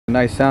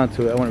Nice sound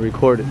to it. I want to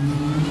record it.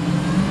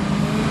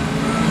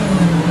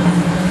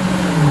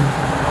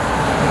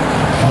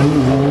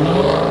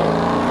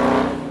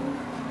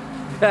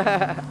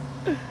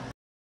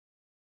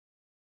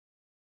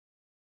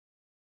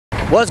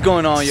 What's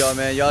going on, y'all,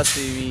 man? Y'all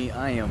see me.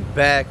 I am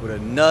back with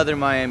another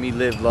Miami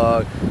Live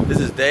vlog. This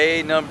is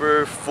day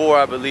number 4,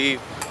 I believe,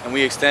 and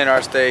we extend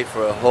our stay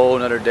for a whole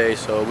nother day.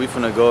 So we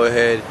finna go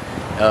ahead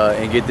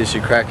and get this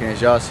shit cracking.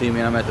 As y'all see,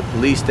 man, I'm at the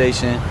police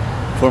station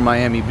for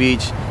Miami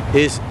Beach.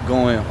 It's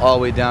going all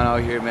the way down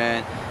out here,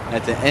 man. And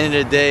at the end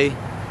of the day,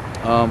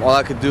 all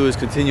I could do is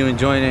continue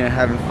enjoying it and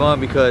having fun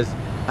because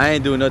I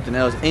ain't doing nothing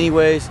else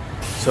anyways.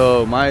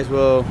 So might as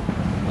well,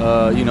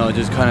 you know,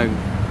 just kind of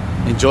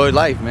enjoy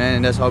life, man.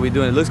 And that's all we're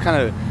doing. It looks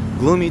kind of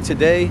gloomy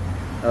today.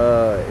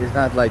 It's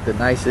not like the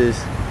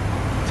nicest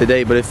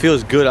today, but it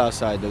feels good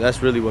outside though.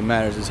 That's really what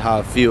matters, is how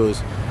it feels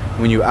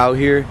when you're out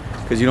here,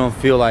 because you don't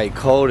feel like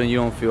cold and you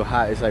don't feel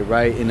hot. It's like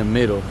right in the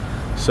middle.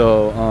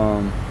 So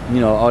you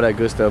know, all that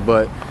good stuff.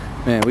 But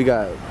man, we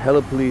got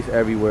hella police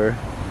everywhere.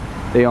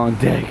 They on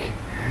deck.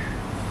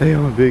 They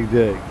on big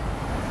deck.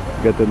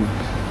 Got the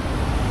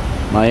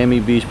Miami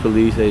Beach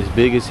police. It's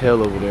big as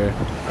hell over there,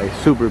 like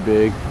super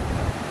big.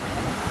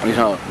 You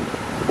know,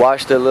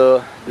 watch the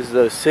little. This is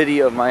the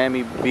city of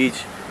Miami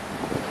Beach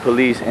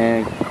police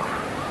and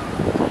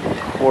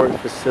court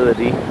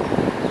facility.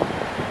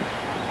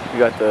 You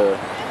got the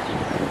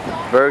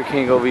Burger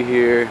King over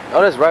here.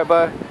 Oh, that's right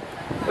by.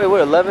 Wait,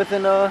 what? 11th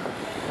and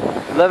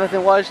 11th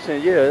in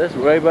Washington. Yeah, that's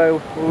right by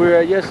where we were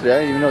at yesterday. I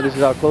didn't even know this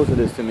is how close it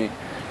is to me.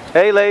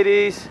 Hey,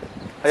 ladies.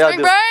 How y'all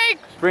doing? Break.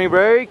 Spring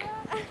break.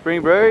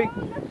 Spring break.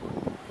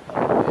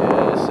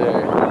 Yes,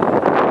 sir.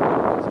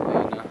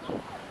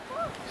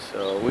 So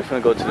we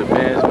finna go to the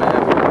Benz,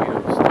 man. We're gonna meet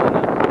up with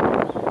Stunner.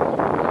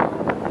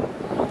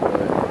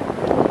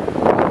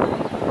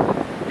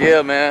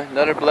 Yeah, man.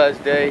 Another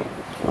blessed day.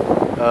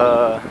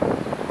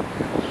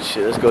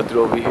 Shit. Let's go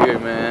through over here,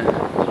 man.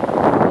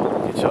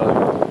 Get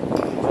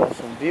y'all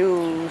some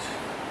views.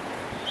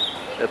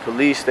 The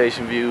police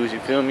station views. You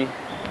feel me?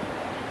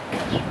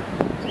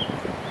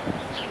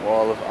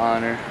 Wall of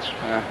Honor.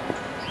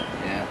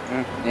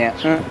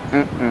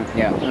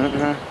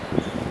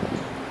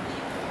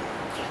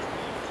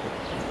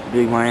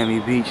 Big Miami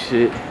Beach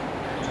shit.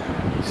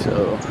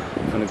 So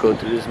I'm gonna go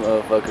through this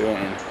motherfucker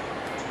and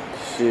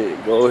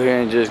shit. Go here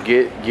and just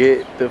get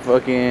the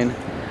fucking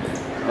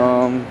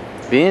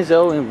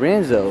Benzo and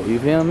Renzo. You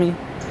feel me?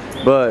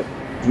 But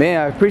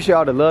man, I appreciate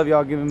all the love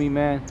y'all giving me,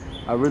 man.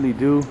 I really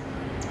do.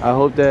 I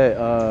hope that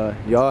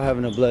y'all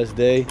having a blessed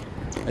day.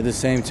 At the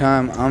same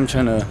time, I'm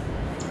trying to,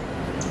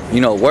 you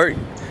know, work.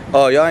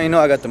 Oh, y'all ain't know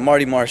I got the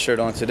MARTYMAR shirt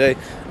on today.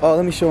 Oh,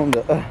 let me show them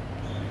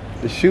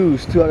the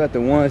shoes too. I got the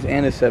 1s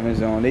and the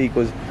 7s on. They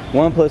equals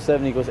 1 +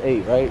 7 =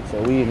 8, right? So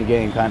we in the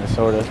game, kind of,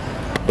 sort of.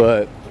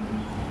 But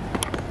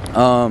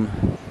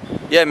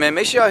yeah, man,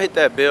 make sure y'all hit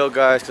that bell,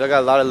 guys, because I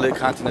got a lot of lit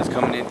content that's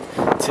coming in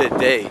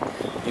today.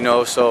 You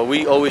know, so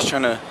we always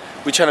trying to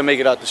make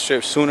it out the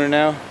strip sooner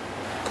now,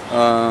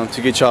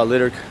 to get y'all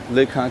lit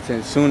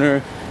content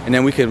sooner, and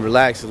then we can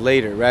relax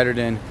later rather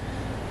than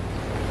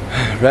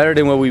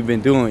what we've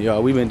been doing,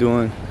 y'all. We've been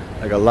doing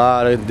like a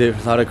lot of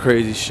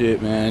crazy shit,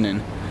 man.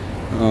 And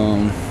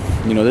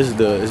you know, is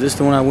this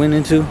the one I went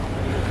into?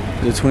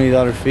 The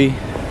 $20 fee?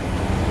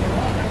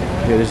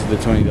 Yeah, this is the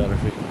 $20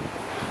 fee.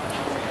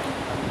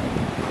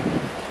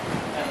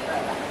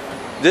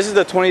 This is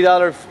the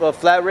 $20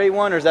 flat rate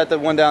one, or is that the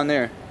one down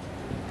there?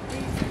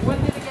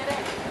 When did it get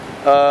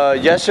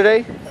in?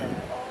 Yesterday?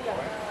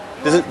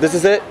 This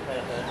is it?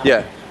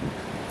 Yeah.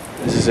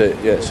 This is it.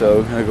 Yeah, so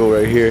we're gonna go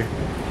right here.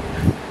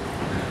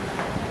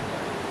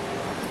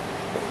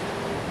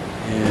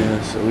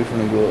 Yeah, so we're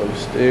gonna go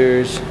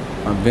upstairs.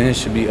 My bench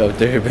should be up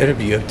there. It better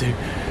be up there.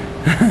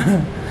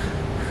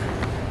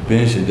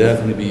 Bench should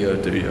definitely be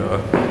up there,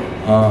 y'all.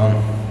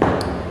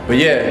 But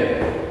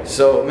yeah.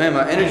 So, man,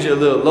 my energy a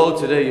little low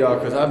today, y'all,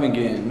 because I've been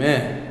getting,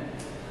 man,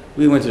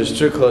 we went to the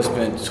strip club,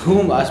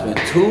 I spent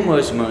too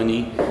much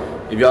money.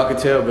 If y'all can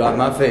tell by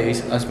my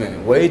face, I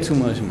spent way too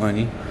much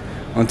money.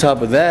 On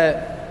top of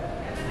that,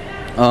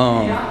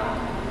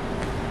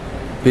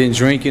 been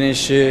drinking and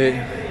shit.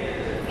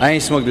 I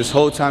ain't smoked this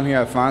whole time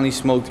here. I finally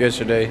smoked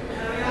yesterday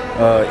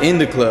in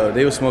the club.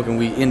 They were smoking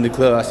weed in the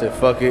club. I said,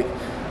 fuck it,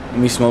 let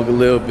me smoke a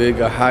little bit.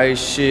 Got high as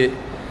shit.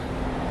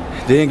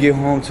 Didn't get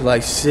home till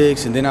like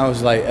 6, and then I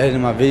was like editing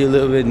my video a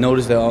little bit,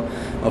 noticed that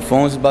my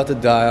phone's about to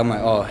die. I'm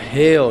like, oh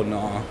hell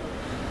no.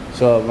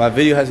 So my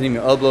video hasn't even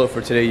uploaded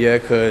for today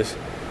yet, cause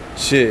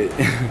shit,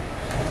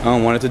 I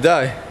don't want it to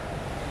die.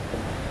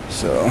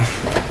 So alright,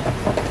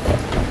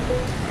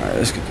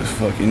 let's get the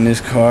fuck in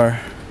this car.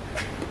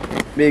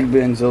 Big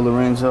Benzo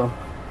Lorenzo.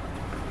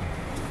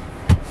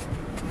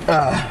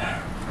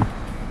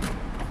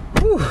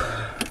 Whew.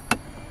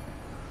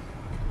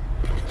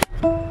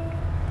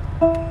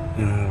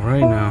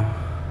 Right now,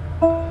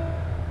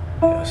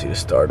 yeah, I see the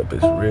startup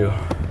is real.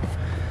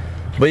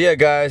 But yeah,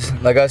 guys,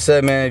 like I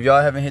said, man, if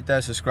y'all haven't hit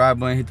that subscribe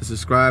button, hit the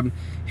subscribe,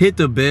 hit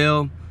the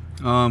bell,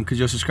 because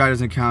your subscribe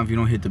doesn't count if you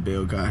don't hit the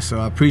bell, guys. So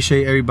I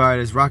appreciate everybody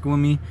that's rocking with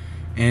me,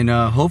 And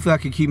hopefully I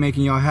can keep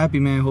making y'all happy,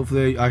 man.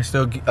 Hopefully I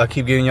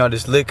keep giving y'all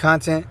this lit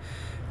content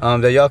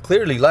that y'all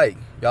clearly like.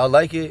 Y'all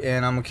like it,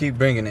 and I'm gonna keep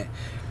bringing it.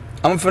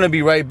 I'm finna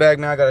be right back,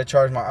 man. I gotta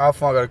charge my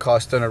iPhone. I gotta call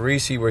Stunner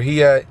Reese, where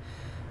he at.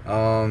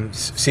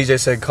 CJ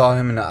said call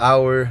him in an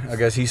hour. I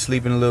guess he's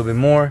sleeping a little bit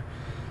more.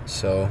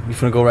 So we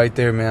finna go right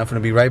there, man. I'm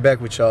finna be right back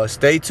with y'all.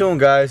 Stay tuned,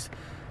 guys.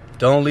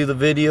 Don't leave the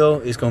video.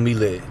 It's gonna be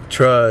lit.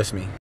 Trust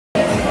me.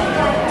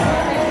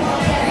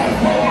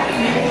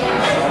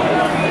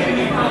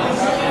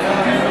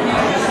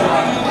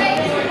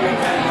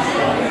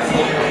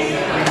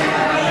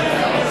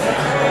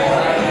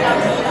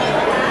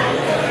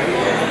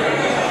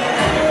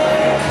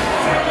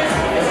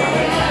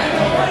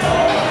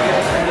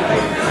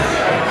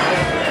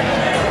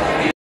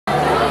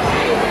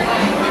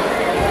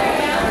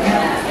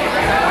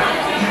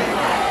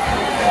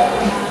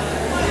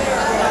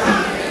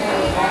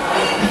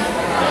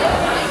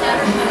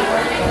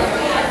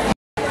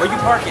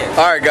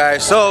 Alright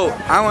guys, so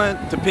I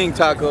went to Pink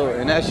Taco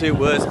and that shit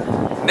was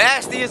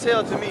nasty as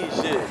hell to me.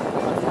 Shit,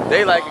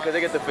 they like it because they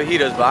get the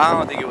fajitas, but I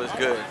don't think it was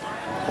good.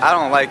 I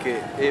don't like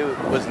it. It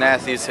was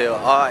nasty as hell.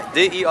 I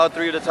did eat all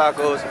 3 of the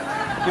tacos.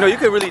 You know, you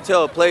could really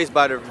tell a place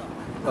by the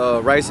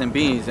rice and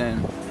beans,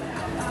 and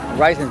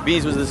rice and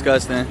beans was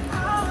disgusting.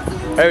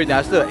 Everything,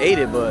 I still ate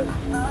it, but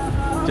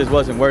it just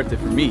wasn't worth it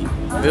for me.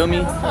 Feel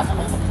me?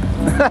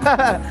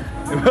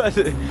 It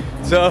wasn't.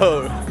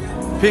 So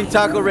Pink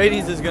Taco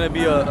ratings is gonna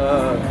be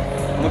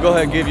I'm gonna go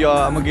ahead and give y'all,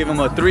 I'm gonna give them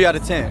a 3 out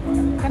of 10.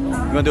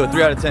 I'm gonna do a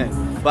 3 out of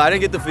 10. But I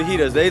didn't get the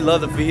fajitas. They love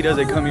the fajitas.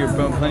 They come here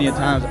plenty of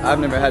times. I've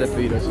never had a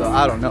fajita, so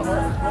I don't know.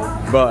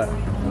 But,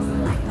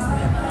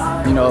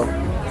 you know,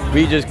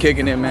 we just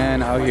kicking it,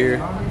 man, out here.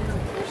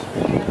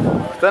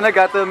 Stunner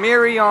got the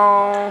Miri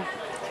on.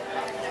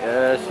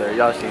 Yes, sir.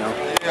 Y'all see him.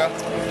 Yeah.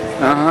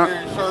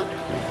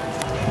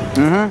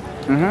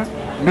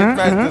 Mixed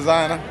match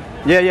designer.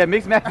 Yeah,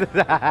 mixed match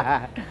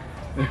designer.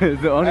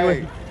 It's the only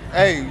way.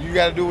 Hey, you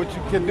gotta do what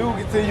you can do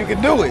until you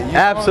can do it.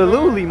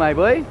 Absolutely, my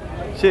boy.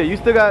 Shit, you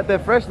still got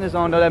that freshness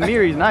on though. That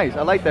Miri's nice.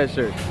 I like that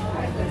shirt.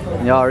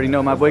 Y'all already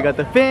know my boy got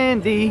the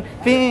Fendi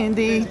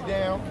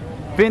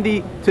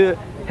to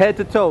head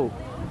to toe.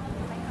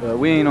 But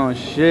we ain't on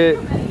shit.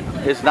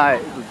 It's not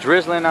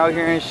drizzling out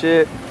here and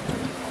shit.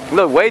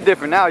 Look, way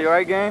different now. You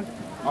alright, gang?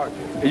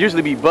 It used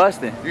to be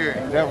busting. Yeah,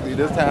 definitely.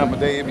 This time of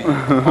day, it be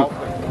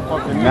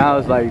now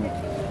it's like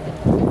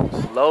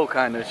slow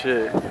kind of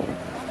shit.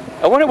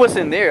 I wonder what's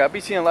in there. I be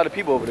seeing a lot of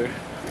people over there.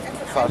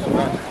 Versace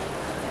mansion.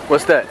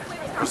 What's that?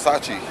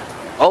 Versace.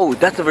 Oh,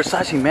 that's a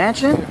Versace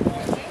mansion?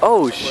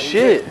 Oh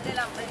shit.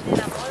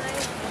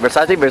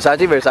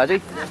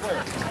 Versace.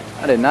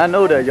 I did not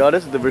know that, y'all.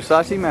 This is the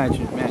Versace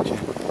mansion.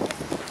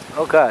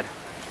 Oh god.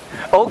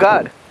 Oh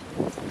god.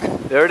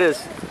 There it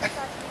is.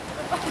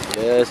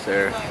 Yes,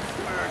 sir.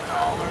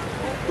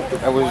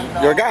 That was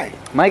your guy.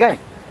 My guy.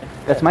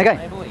 That's my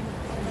guy.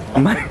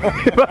 My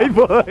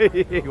boy.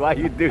 Why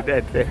you do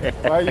that there?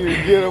 Why you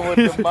get him with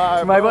the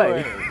my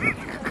boy?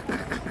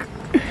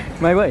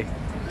 My boy.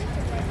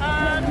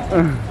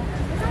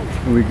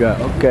 We got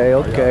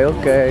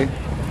okay.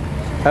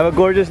 Have a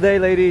gorgeous day,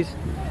 ladies.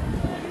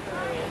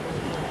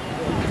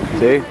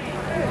 See?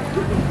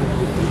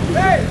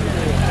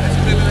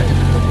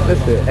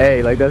 That's it.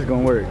 Hey, like that's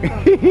gonna work.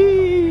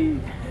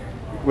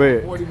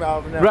 Wait. 40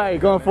 miles an hour. Right,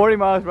 going 40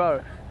 miles per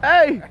hour.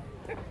 Hey!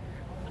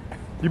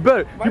 You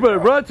better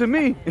run to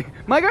me.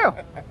 My girl.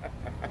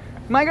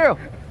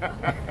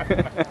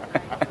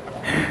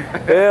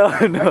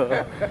 Hell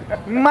no.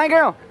 My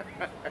girl.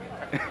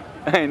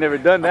 I ain't never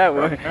done that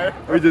one.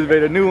 We just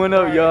made a new one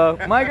up, y'all.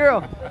 My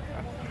girl.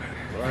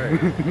 Right.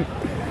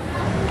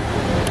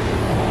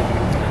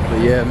 But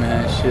yeah,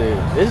 man, shit.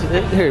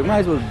 Here, might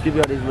as well give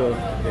y'all this little.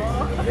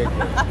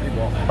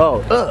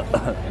 Oh,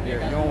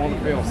 Yeah, you don't want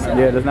to film that.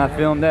 yeah, let's not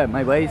film that,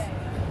 my boys.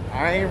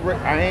 I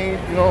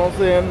ain't, you know what I'm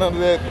saying, none of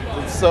that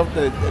stuff,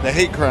 the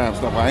hate crime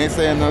stuff. I ain't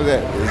saying none of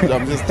that.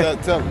 I'm just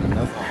telling you,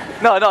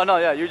 that's all. No,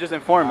 yeah, you're just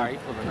informing.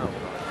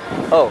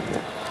 Oh,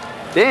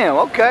 damn,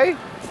 okay.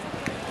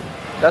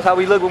 That's how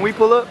we look when we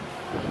pull up.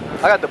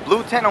 I got the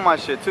blue tint on my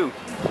shit too.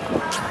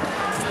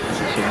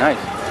 Shit nice.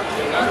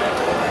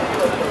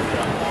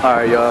 All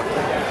right, y'all.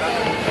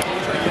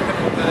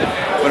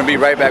 I'm gonna be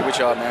right back with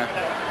y'all, man.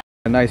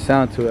 A nice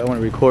sound to it. I want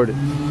to record it.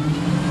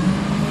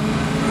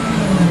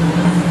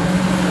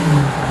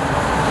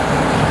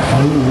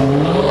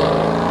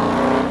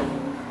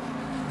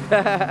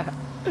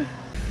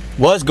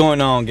 What's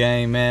going on,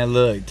 gang, man?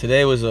 Look,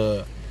 today was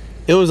it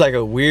was like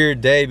a weird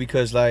day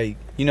because, like,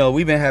 you know,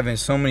 we've been having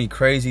so many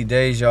crazy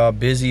days, y'all.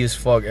 Busy as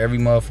fuck every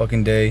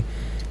motherfucking day.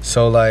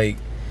 So like,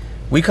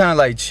 we kind of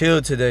like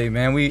chilled today,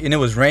 man. And it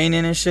was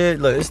raining and shit.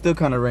 Look, it's still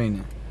kind of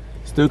raining.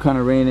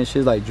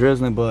 Shit's like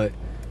drizzling, but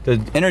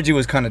the energy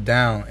was kind of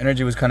down. And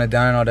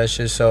all that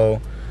shit.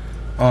 So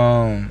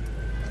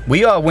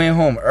we all went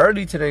home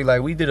early today.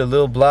 Like, we did a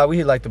little block. We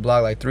hit like the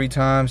block like 3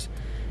 times.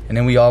 And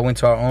then we all went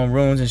to our own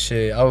rooms and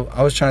shit.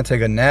 I was trying to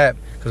take a nap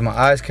because my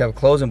eyes kept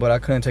closing, but I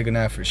couldn't take a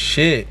nap for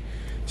shit.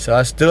 So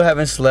I still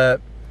haven't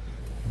slept,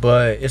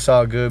 but it's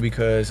all good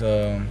because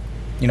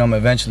you know, I'm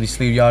eventually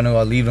sleep. Y'all know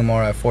I leave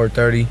tomorrow at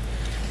 4:30.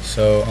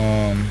 So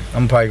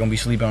I'm probably gonna be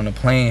sleeping on the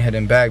plane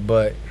heading back.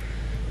 But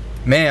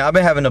man, I've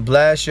been having a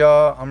blast,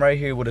 y'all. I'm right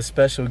here with a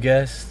special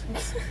guest.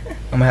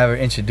 I'm gonna have her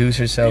introduce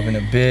herself in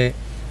a bit.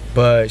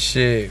 But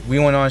shit, we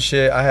went on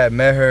shit. I had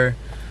met her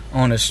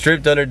on a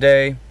strip the other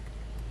day,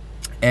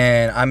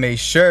 and I made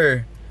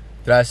sure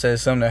that I said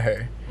something to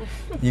her.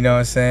 You know what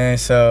I'm saying?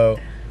 So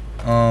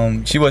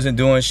she wasn't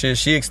doing shit.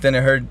 She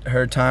extended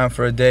her time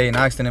for a day, and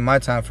I extended my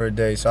time for a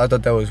day. So I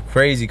thought that was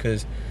crazy,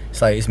 because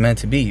it's like, it's meant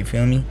to be, you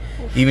feel me?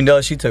 Even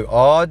though she took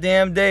all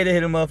damn day to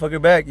hit a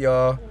motherfucker back,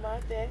 y'all.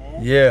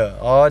 Yeah,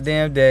 all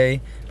damn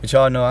day. But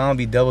y'all know I don't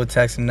be double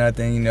texting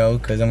nothing, you know,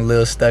 because I'm a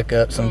little stuck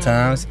up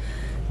sometimes.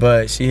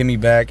 But she hit me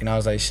back, and I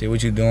was like, shit,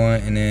 what you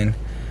doing? And then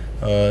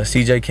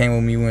CJ came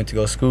with me. We went to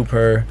go scoop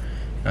her.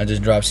 I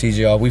just dropped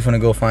CJ off. We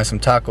finna go find some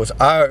tacos.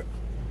 I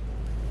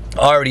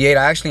already ate.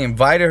 I actually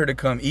invited her to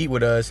come eat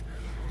with us,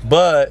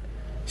 but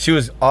she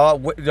was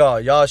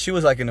y'all, she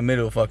was like in the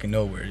middle of fucking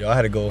nowhere. Y'all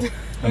had to go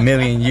a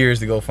million years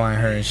to go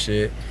find her and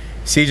shit.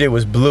 CJ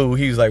was blue.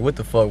 He was like, what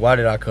the fuck? Why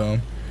did I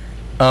come?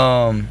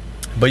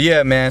 But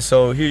yeah, man,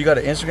 so here you got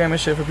an Instagram and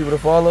shit for people to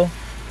follow.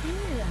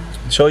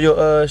 Yeah. Show your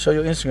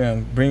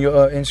Instagram. Bring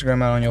your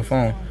Instagram out on your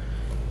phone.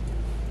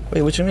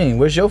 Wait, what you mean?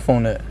 Where's your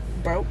phone at?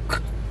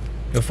 Broke.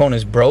 Your phone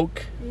is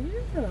broke?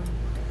 Yeah.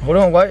 Hold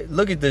on, why?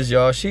 Look at this,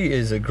 y'all. She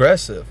is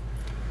aggressive.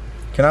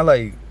 Can I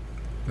like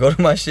go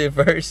to my shit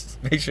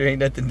first? Make sure ain't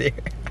nothing there.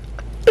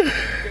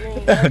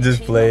 I'm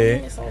just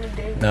playing.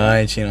 Nah, I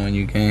ain't cheating on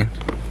you, gang.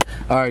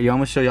 Alright, y'all, I'm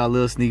gonna show y'all a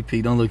little sneak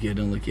peek. Don't look yet,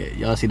 don't look yet.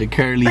 Y'all see the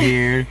curly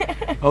hair?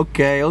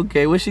 Okay,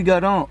 okay. What she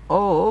got on?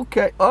 Oh,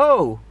 okay.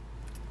 Oh!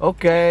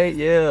 Okay,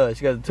 yeah.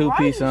 She got the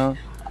two-piece on.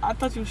 I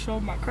thought you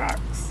showed my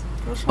Crocs.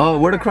 Oh,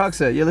 where the Crocs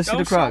at? Yeah, let's see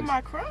the Crocs. Show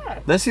my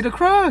Crocs. Let's see the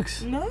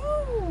Crocs. No.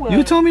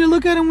 You told me to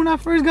look at them when I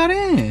first got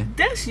in.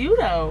 That's you,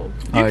 though.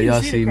 Alright,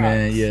 y'all see,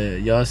 man. Yeah,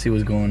 y'all see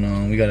what's going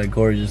on. We got a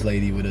gorgeous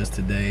lady with us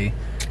today.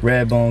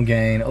 Redbone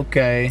gang.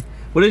 Okay.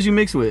 What did you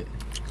mix with?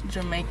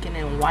 Jamaican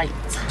and white.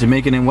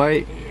 Jamaican and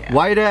white? Yeah.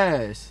 White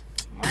ass.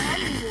 My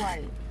mama's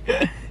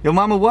white. Your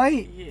mama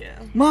white? Yeah.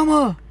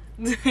 Mama.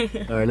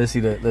 Alright, let's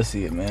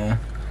see it, man.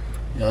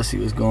 Y'all see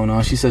what's going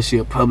on. She says she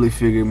a public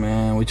figure,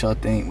 man. What y'all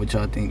think? What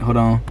y'all think? Hold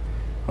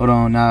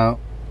on now.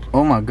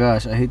 Oh my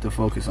gosh, I hate to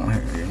focus on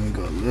her. Let me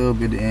go a little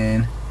bit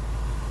in.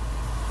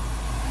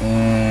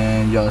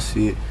 And y'all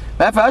see it.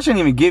 Matter of fact, I shouldn't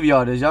even give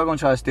y'all this. Y'all gonna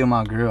try to steal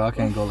my girl. I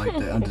can't go like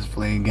that. I'm just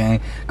playing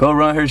gang. Go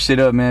run her shit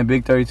up, man.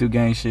 Big 32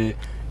 gang shit.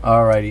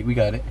 Alrighty, we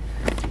got it.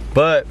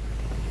 But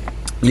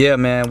yeah,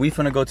 man, we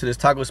finna go to this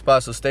taco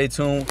spot, so stay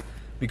tuned,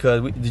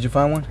 because did you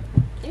find one?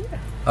 Yeah.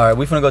 Alright,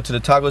 we finna go to the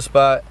taco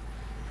spot,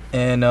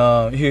 and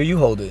here, you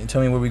hold it and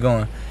tell me where we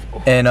going.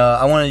 And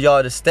I wanted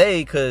y'all to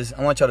stay, because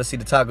I want y'all to see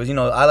the tacos. You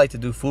know, I like to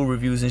do food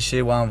reviews and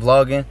shit while I'm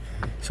vlogging,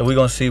 so we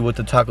gonna see what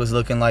the tacos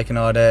looking like and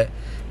all that.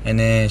 And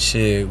then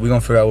shit, we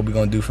gonna figure out what we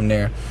gonna do from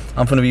there.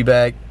 I'm gonna be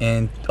back,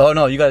 and oh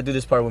no, you gotta do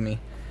this part with me.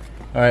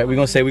 All right, we're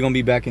gonna say we're gonna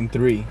be back in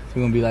 3.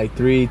 We're gonna be like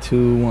 3,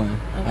 2, 1. Okay.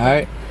 All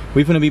right,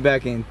 we finna be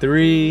back in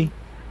 3,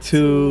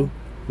 2,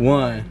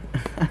 1.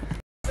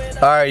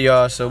 All right,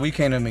 y'all. So we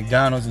came to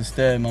McDonald's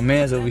instead. My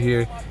man's over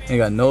here ain't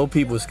got no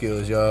people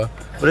skills, y'all.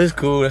 But it's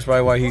cool. That's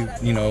probably why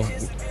he, you know,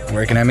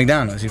 working at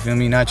McDonald's. You feel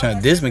me? Not trying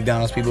to diss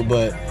McDonald's people,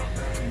 but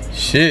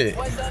shit,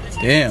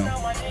 damn.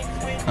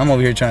 I'm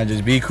over here trying to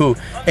just be cool.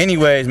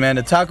 Anyways, man,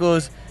 the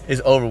tacos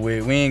is over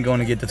with. We ain't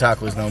gonna get the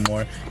tacos no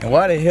more. And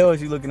why the hell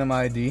is you looking at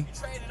my ID?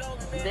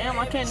 Damn,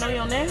 I can't know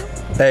your name.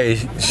 Hey,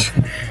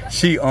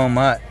 she on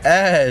my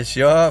ass,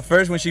 y'all.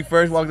 First, when she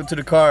first walked up to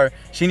the car,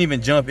 she didn't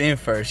even jump in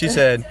first. She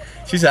said,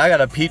 I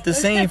gotta peep the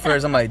scene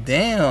first. I'm like,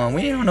 damn,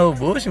 we ain't no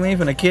bullshit. We ain't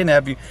finna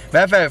kidnap you.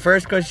 Matter of fact,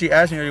 first question she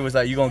asked me was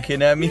like, you gonna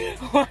kidnap me?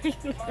 Why you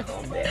know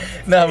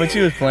that? Nah, but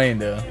you was playing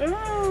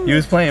though. You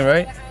was playing,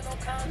 right?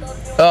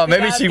 Oh,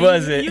 maybe she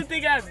wasn't. You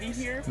think I'd be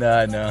here?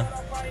 Nah, no.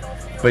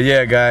 But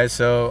yeah, guys,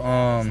 so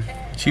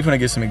she finna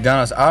get some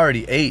McDonald's. I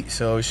already ate,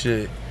 so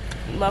shit.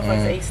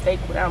 Motherfuckers ate steak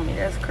without me.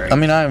 That's crazy. I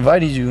mean, I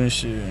invited you and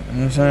shit. You know what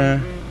I'm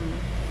saying?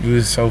 You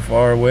was so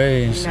far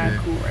away and shit. You're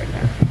not cool right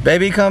now.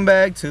 Baby, come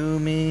back to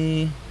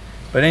me.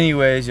 But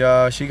anyways,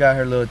 y'all, she got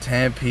her little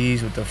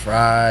 10-piece with the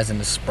fries and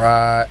the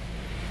Sprite.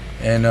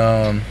 And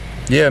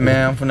yeah,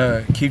 man, I'm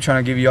gonna keep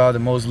trying to give y'all the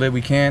most lit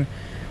we can.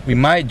 We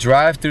might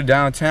drive through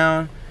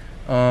downtown.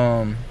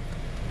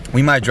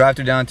 We might drive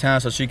through downtown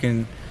so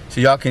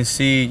y'all can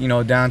see, you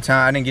know, downtown.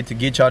 I didn't get to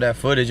get y'all that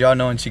footage. Y'all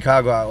know in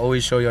Chicago I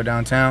always show y'all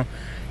downtown.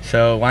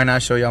 So why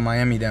not show y'all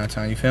Miami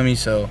downtown? You feel me?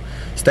 So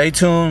stay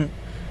tuned.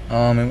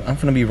 And I'm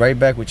gonna be right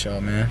back with y'all,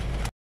 man.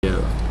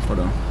 Yeah, hold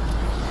on.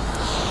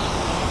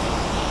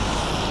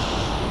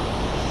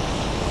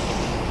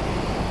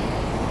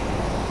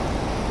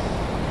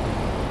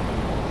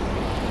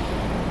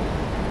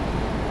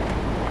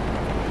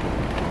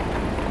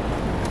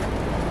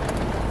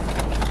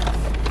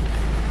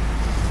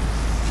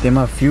 Damn,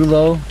 my fuel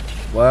low?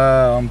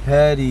 Wow, I'm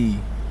petty.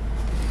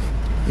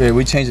 Yeah,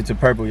 we changed it to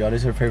purple, y'all.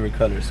 This is her favorite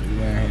color, so we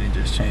went ahead and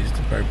just changed it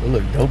to purple. It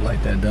look dope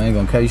like that, though. I ain't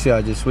gonna care. You see how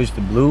I just switched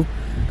to blue?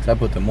 Because I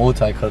put the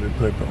multicolored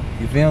purple.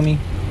 You feel me?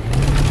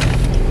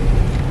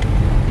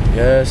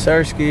 Yes,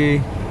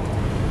 Sirski.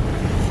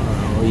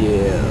 Oh,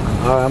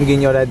 yeah. All right, I'm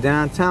getting y'all that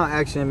downtown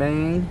action,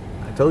 man.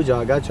 I told y'all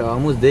I got y'all. I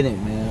almost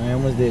didn't, man. I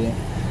almost didn't.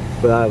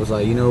 But I was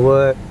like, you know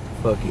what?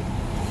 Fuck it.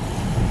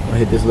 I'm gonna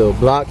hit this little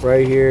block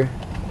right here.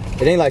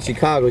 It ain't like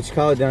Chicago.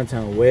 Chicago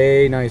downtown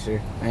way nicer.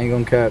 I ain't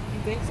gonna cap.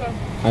 You think so?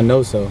 I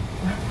know so.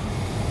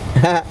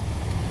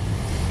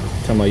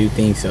 Talking about you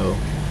think so.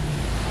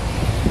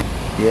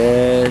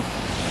 Yes.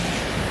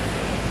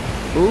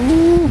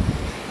 Ooh.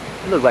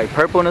 It look like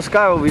purple in the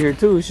sky over here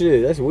too.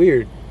 Shit, that's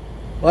weird.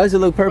 Why does it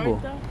look purple?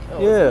 Right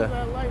oh, yeah.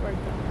 That light right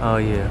there. Oh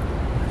yeah.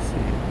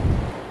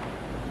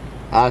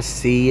 I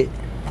see it.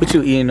 What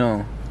you eating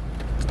on?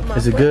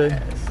 Is it good?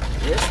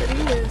 Yes, it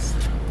is.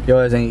 Yo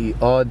ass ain't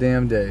eat all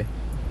damn day.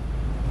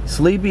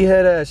 Sleepy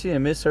head ass. She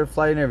didn't miss her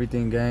flight and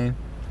everything, gang.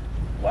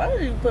 Why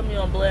did you put me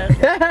on blast?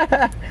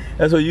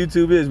 That's what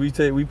YouTube is.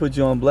 We put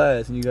you on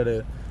blast, and you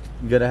gotta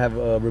have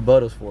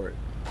rebuttals for it.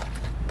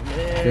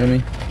 Yeah. Feel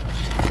me?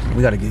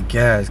 We gotta get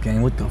gas,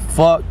 gang. What the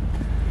fuck?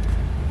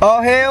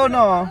 Oh hell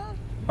no!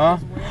 Huh?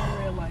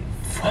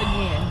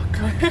 Again.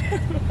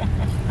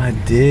 I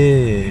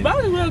did.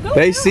 Might as well go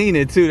They now. seen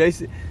it too.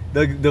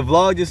 The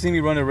vlog just seen me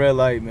run a red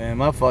light, man.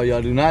 My fault,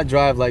 y'all. Do not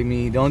drive like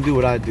me. Don't do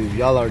what I do.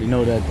 Y'all already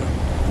know that though.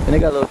 And they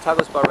got a little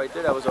taco spot right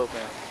there that was open.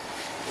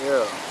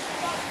 Yeah.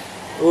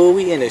 Oh,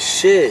 we in the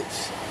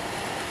shits.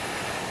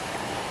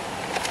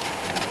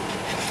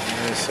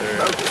 Yes, sir.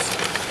 Bogus.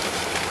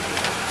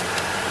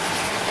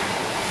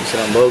 You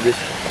said I'm bogus?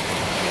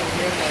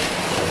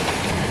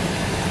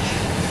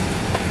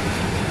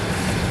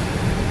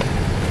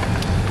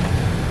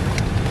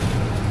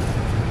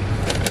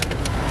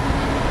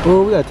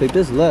 Oh, we gotta take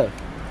this left.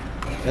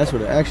 That's where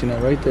the action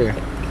at right there.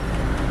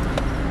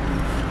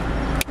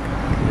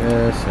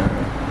 Yes, sir.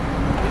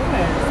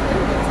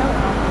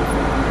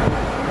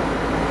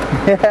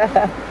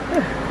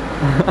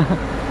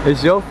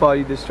 It's your fault,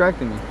 you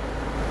distracted me.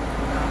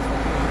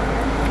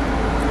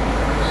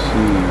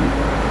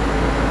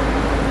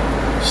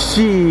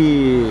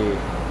 Shit.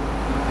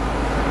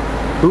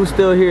 Who's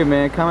still here,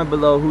 man? Comment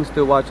below who's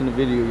still watching the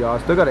video, y'all.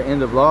 Still gotta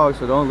end the vlog,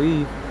 so don't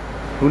leave.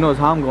 Who knows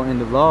how I'm gonna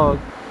end the vlog.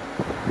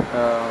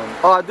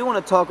 Oh, I do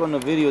want to talk on the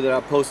video that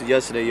I posted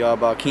yesterday, y'all,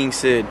 about King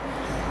Sid.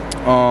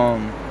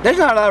 There's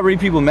not a lot of really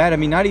people mad at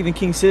me. Not even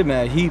King Sid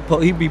mad. He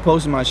be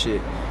posting my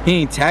shit. He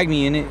ain't tagged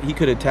me in it. He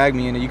could have tagged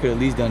me in it. You could have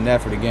at least done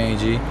that for the game,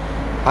 G.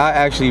 I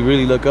actually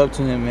really look up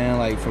to him, man.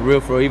 Like, for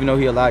real, even though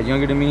he a lot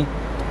younger than me.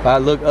 But I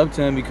look up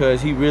to him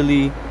because he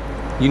really,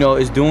 you know,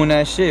 is doing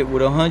that shit.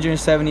 With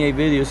 178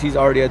 videos, he's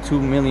already at 2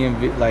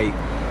 million, like,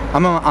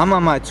 I'm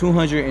on my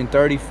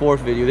 234th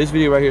video. This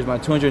video right here is my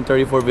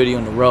 234th video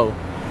in a row.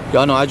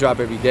 Y'all know I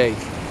drop every day.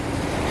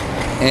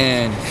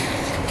 And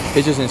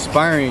it's just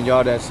inspiring,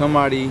 y'all, that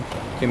somebody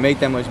can make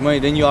that much money.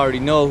 Then you already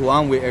know who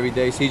I'm with every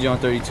day, CJ on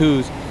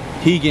 32s.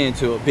 He get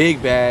into a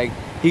big bag.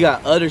 He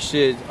got other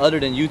shit other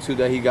than YouTube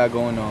that he got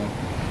going on.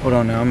 Hold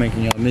on now, I'm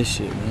making y'all miss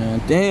shit, man.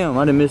 Damn,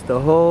 I done missed the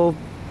whole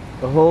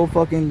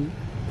fucking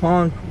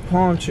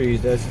palm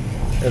trees that's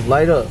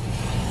light up.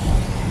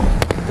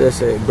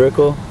 That's a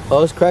brickle.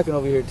 Oh, it's cracking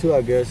over here too,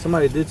 I guess.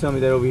 Somebody did tell me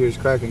that over here is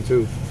cracking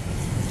too.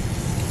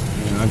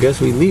 I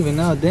guess we leaving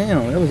now.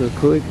 Damn, that was a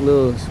quick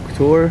little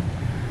tour.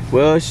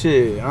 Well,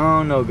 shit, I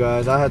don't know,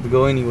 guys. I have to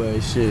go anyway.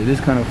 Shit, this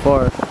kind of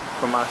far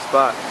from my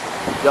spot.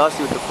 Y'all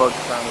see what the fuck the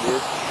time it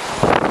is.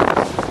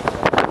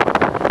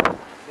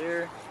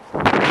 Here.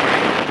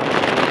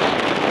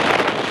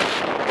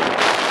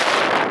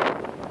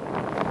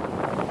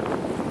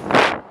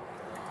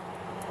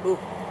 Ooh.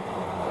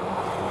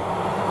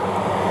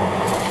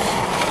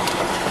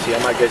 See, I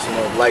might get some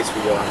more lights for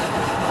y'all.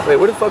 Wait,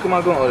 where the fuck am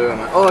I going? Oh, there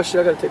am I. Oh, shit,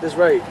 I gotta take this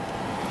right.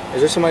 Is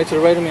there somebody to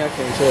the right of me? I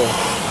can't tell.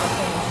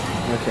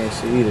 I can't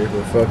see either,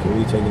 but fuck it,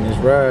 we taking this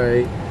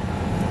right.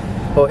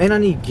 Oh, and I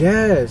need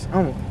gas.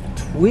 I'm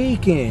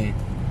tweaking.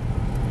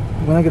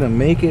 When I gonna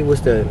make it?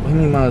 What's that? How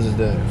many miles is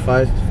that?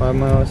 5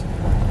 miles?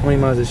 How many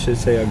miles does shit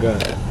say I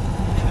got?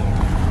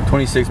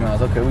 26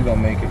 miles. Okay, we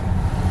gonna make it.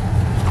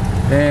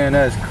 Damn,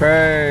 that's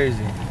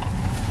crazy.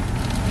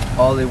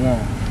 All they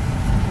want.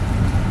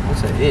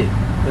 What's that it?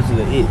 What's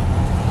the it?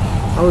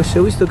 Oh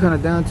shit, we still kind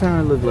of downtown,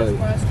 it look like.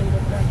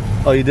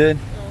 Oh, you did?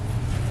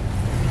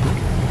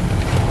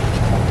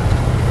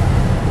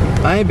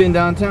 I ain't been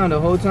downtown the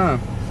whole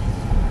time.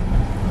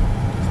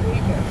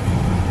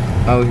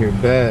 Out here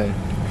bad.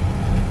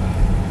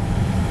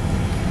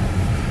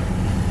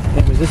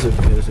 Damn, is this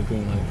a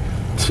green light?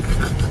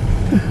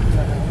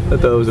 I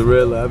thought it was a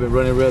red light. I've been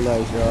running red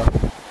lights, y'all.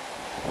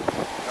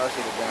 Y'all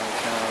see the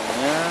downtown,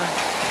 man.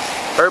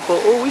 Purple.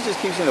 Oh, we just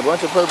keep seeing a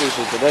bunch of purple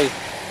shit today.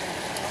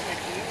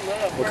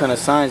 What kind of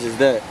signs is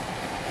that?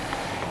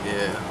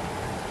 Yeah.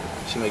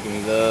 She making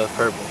me love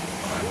purple.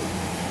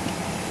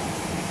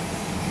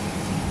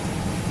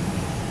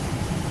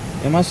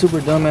 And my super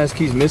dumbass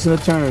keeps missing a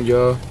turn,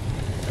 y'all.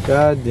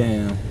 God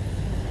damn.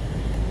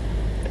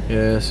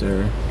 Yes,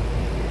 sir.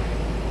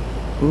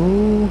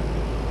 Ooh.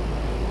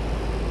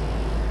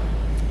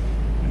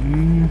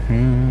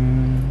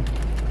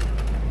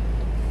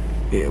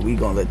 Yeah, we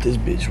gonna let this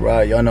bitch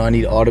ride. Y'all know I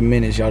need all the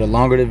minutes. Y'all, the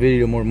longer the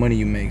video, the more money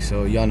you make.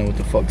 So y'all know what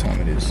the fuck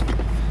time it is.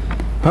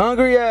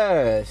 Hungry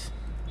ass.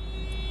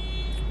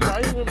 Why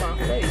you in my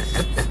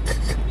face?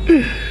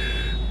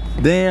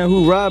 Damn,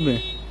 who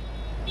robbing?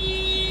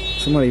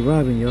 Somebody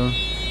robbing, y'all.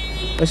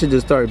 That shit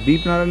just started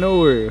beeping out of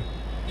nowhere.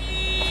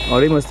 Oh,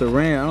 they must have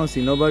ran. I don't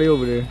see nobody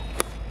over there.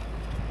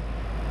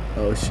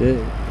 Oh shit,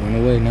 went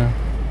away now.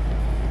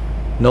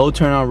 No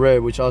turn on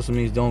red, which also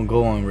means don't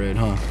go on red,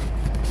 huh?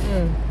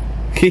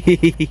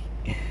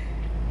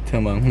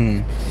 Tell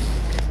me,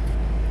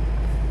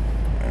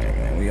 Alright,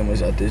 man, we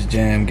almost out this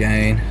jam,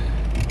 gang.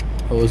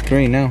 Oh, it's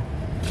green now.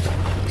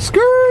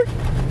 Skirt!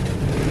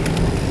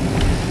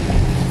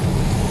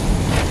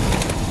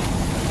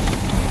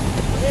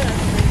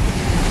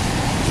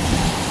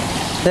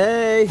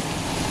 Hey!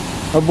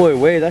 Oh boy,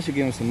 Wave, I should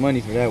give him some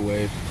money for that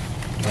wave.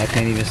 I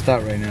can't even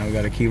stop right now, we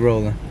gotta keep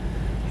rolling.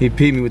 He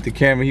peed me with the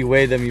camera, he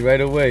waved at me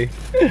right away.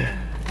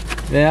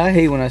 Man, I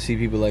hate when I see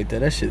people like that.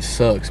 That shit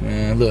sucks,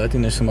 man. Look, I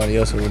think there's somebody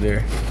else over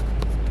there.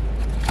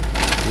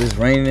 It's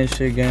raining and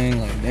shit, gang.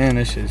 Like, damn,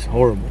 that shit's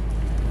horrible.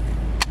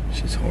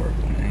 Shit's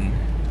horrible, man.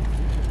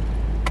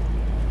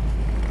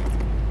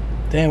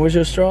 Damn, where's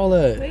your straw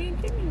at? They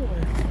didn't give me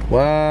one.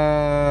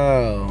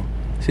 Wow.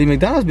 See,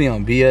 McDonald's be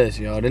on BS,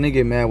 y'all. Then they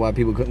get mad why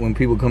when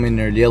people come in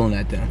there yelling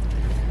at them.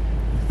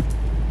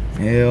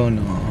 Hell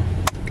no.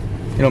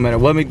 It don't matter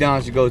what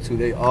McDonald's you go to,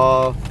 they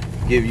all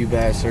give you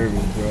bad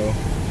service, bro.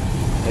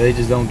 They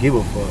just don't give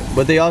a fuck.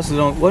 But they also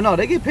don't, well no,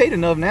 they get paid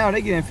enough now.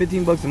 They getting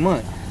 15 bucks a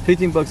month.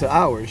 15 bucks an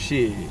hour,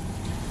 shit.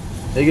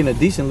 They getting a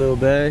decent little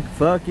bag.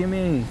 Fuck you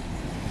mean?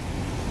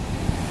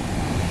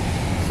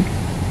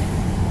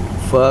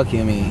 Fuck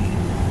you mean?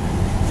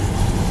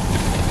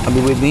 I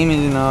be with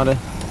demons and all that.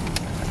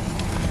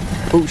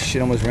 Oh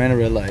shit, almost ran a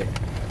red light.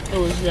 It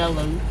was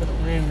yellow, you could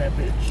have ran that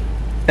bitch.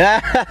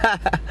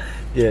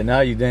 Yeah,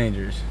 now you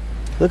dangerous.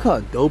 Look how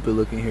dope it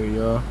looking here,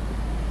 y'all.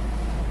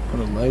 Put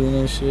a light in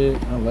and shit.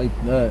 I like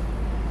that.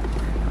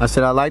 I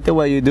said I like the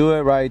way you do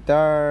it right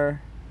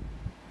there.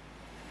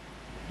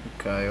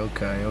 Okay.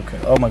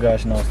 Oh my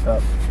gosh, no,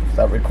 stop.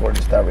 Stop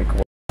recording, stop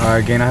recording.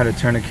 Alright, again, I had to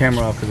turn the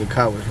camera off because the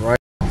cop was right.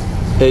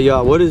 Hey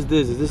y'all, what is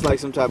this? Is this like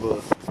some type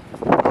of,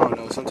 I don't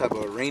know, some type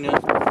of arena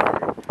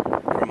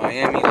for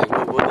Miami? Like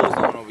what goes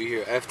on over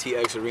here?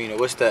 FTX Arena,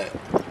 what's that?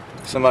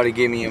 Somebody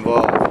get me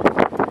involved.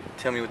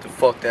 Tell me what the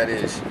fuck that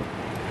is.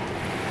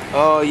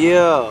 Oh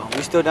yeah,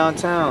 we still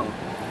downtown.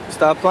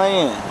 Stop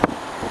playing.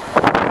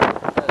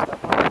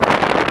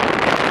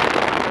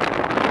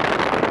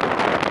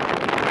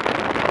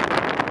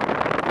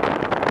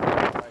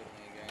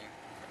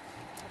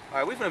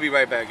 Alright, we're gonna be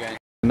right back, gang.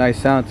 Nice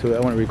sound to it. I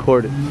want to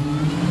record it.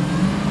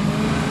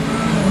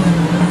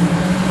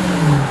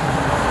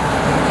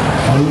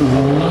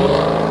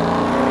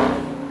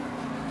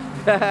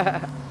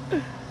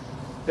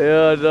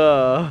 Hell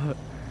no.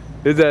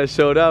 His ass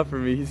showed out for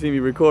me. He seen me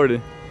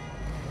recording.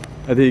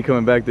 I think he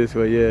coming back this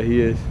way. Yeah, he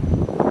is.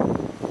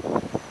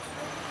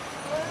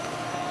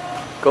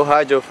 Go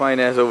hide your fine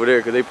ass over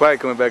there, cause they probably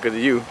coming back because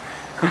of you.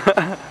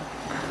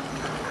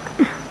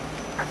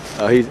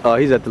 He's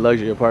at the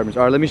luxury apartments.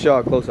 All right, let me show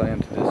how close I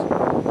am to this. You know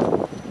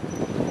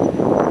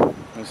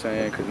what I'm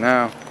saying, cause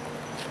now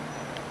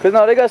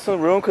they got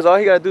some room. Cause all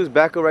he gotta do is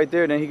back up right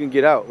there, then he can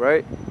get out,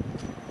 right?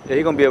 Yeah,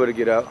 he gonna be able to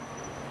get out.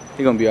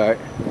 He gonna be all right.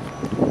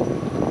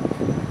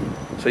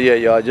 So yeah,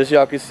 y'all, just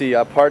y'all can see,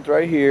 I parked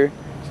right here.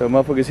 So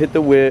motherfuckers hit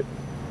the whip.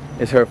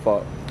 It's her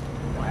fault.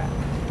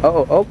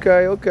 Oh,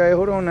 okay,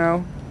 hold on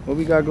now. What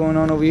we got going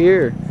on over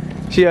here?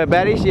 She a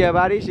baddie, she a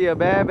baddie, she a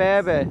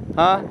bad.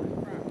 Huh?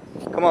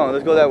 Come on,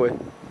 let's go that way.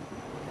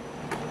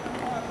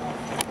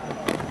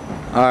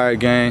 Alright,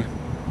 gang.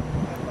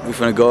 We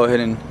finna go ahead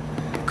and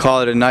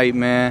call it a night,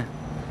 man.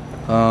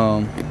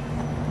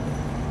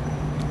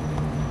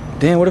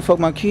 Damn, where the fuck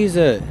my keys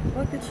at?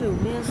 Look at you,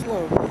 being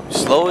slow.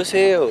 Slow as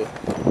hell.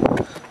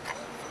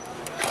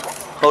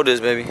 Hold this,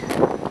 baby.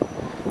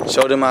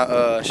 Show them my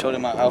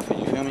outfit,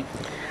 you feel me?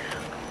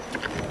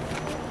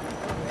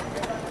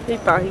 He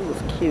thought he was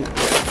cute.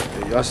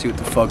 Yeah, y'all see what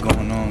the fuck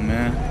going on,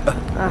 man.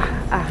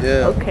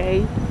 Yeah.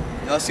 Okay.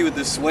 Y'all see with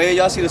the suede?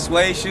 Y'all see the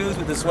suede shoes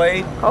with the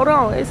suede? Hold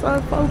on, it's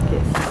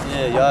unfocused.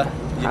 Yeah, y'all.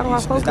 How do I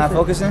focus? It's not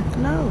focusing?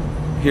 No.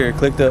 Here,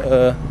 click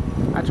the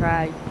I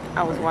tried.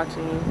 I was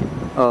watching you.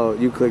 Oh,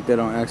 you clicked that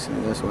on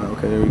accident. That's why.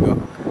 Okay, there we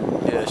go.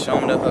 Yeah, show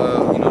them the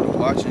you know, the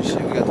watch and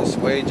shit. We got the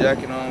suede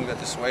jacket on. We got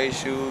the suede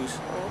shoes.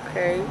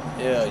 Okay.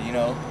 Yeah, you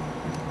know,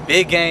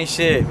 big gang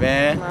shit,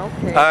 man.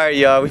 Okay. All right,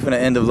 y'all. We finna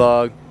end the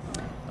vlog.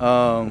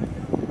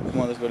 Come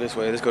on, let's go this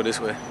way. Let's go this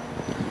way.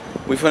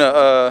 We finna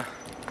oh,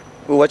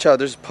 watch out.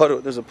 There's a puddle.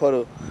 There's a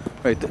puddle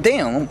right there.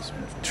 Damn, I almost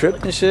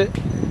tripped and shit.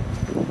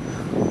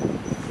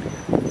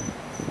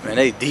 Man,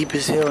 they deep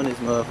as hell in this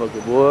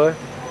motherfucker, boy.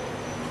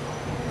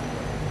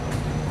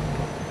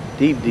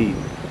 Deep. Did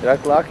I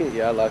lock it?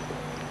 Yeah, I locked it.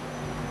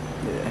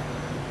 Yeah.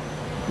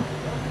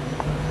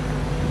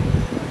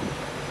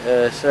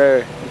 Yes,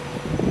 sir.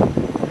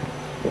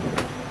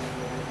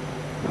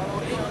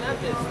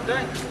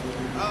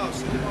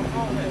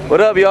 What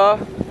up, y'all?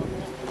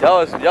 Y'all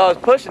was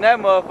pushing that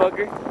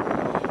motherfucker.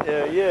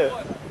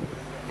 Yeah.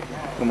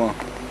 Come on.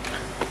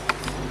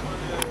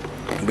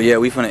 But yeah,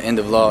 we finna end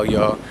the vlog,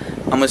 y'all.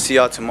 I'm gonna see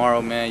y'all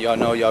tomorrow, man. Y'all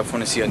know y'all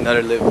finna see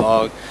another lit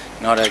vlog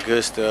and all that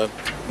good stuff.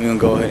 We gonna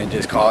go ahead and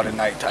just call it a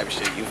night type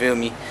shit, you feel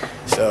me?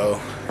 So,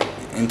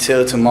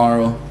 until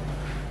tomorrow,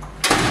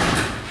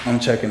 I'm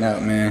checking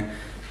out, man.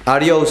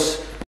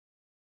 Adios.